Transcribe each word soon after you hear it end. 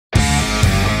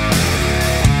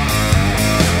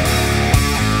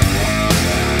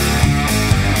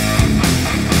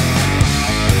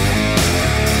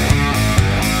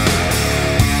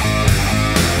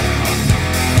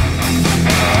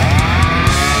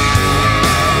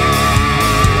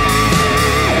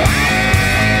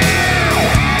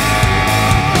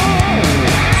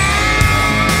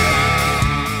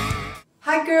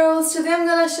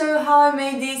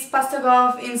Pastel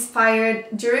Goth inspired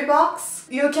jewelry box.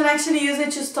 You can actually use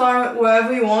it to store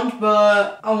wherever you want,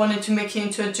 but I wanted to make it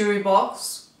into a jewelry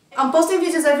box. I'm posting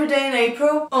videos every day in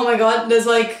April. Oh my god, there's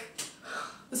like...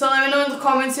 So let me know in the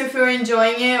comments if you're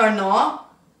enjoying it or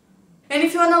not. And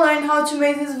if you want to learn how to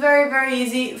make this very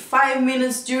easy 5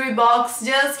 minutes jewelry box,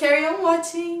 just carry on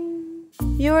watching.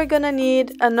 You are gonna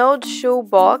need an old shoe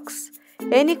box,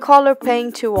 any color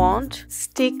paint you want,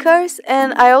 stickers,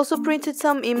 and I also printed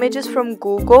some images from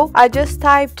Google. I just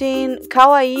typed in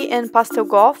kawaii and Pastel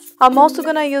Goth. I'm also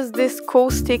gonna use this cool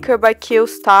sticker by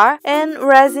Star and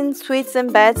resin sweets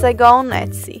and beds I got on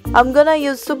Etsy. I'm gonna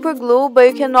use super glue, but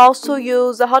you can also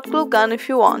use a hot glue gun if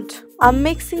you want. I'm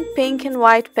mixing pink and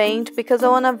white paint because I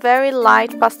want a very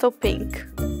light pastel pink.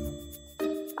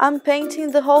 I'm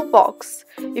painting the whole box.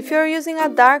 If you're using a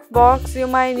dark box, you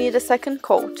might need a second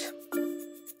coat.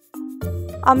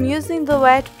 I'm using the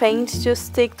wet paint to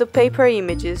stick the paper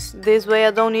images, this way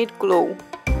I don't need glue.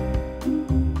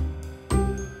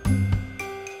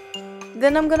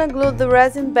 Then I'm gonna glue the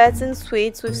resin beds and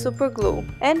sweets with super glue.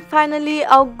 And finally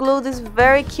I'll glue this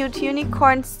very cute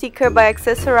unicorn sticker by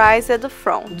Enquires at the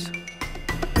front.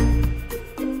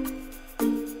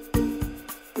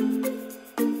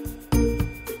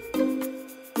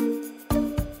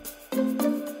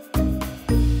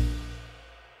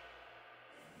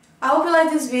 I hope you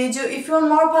like this video. If you want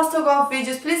more Pastel Goth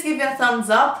videos, please give me a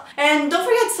thumbs up. And don't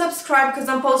forget to subscribe because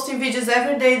I'm posting videos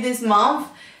every day this month.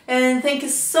 And thank you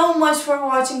so much for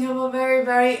watching. Have a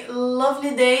very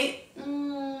lovely day.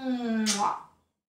 Mwah.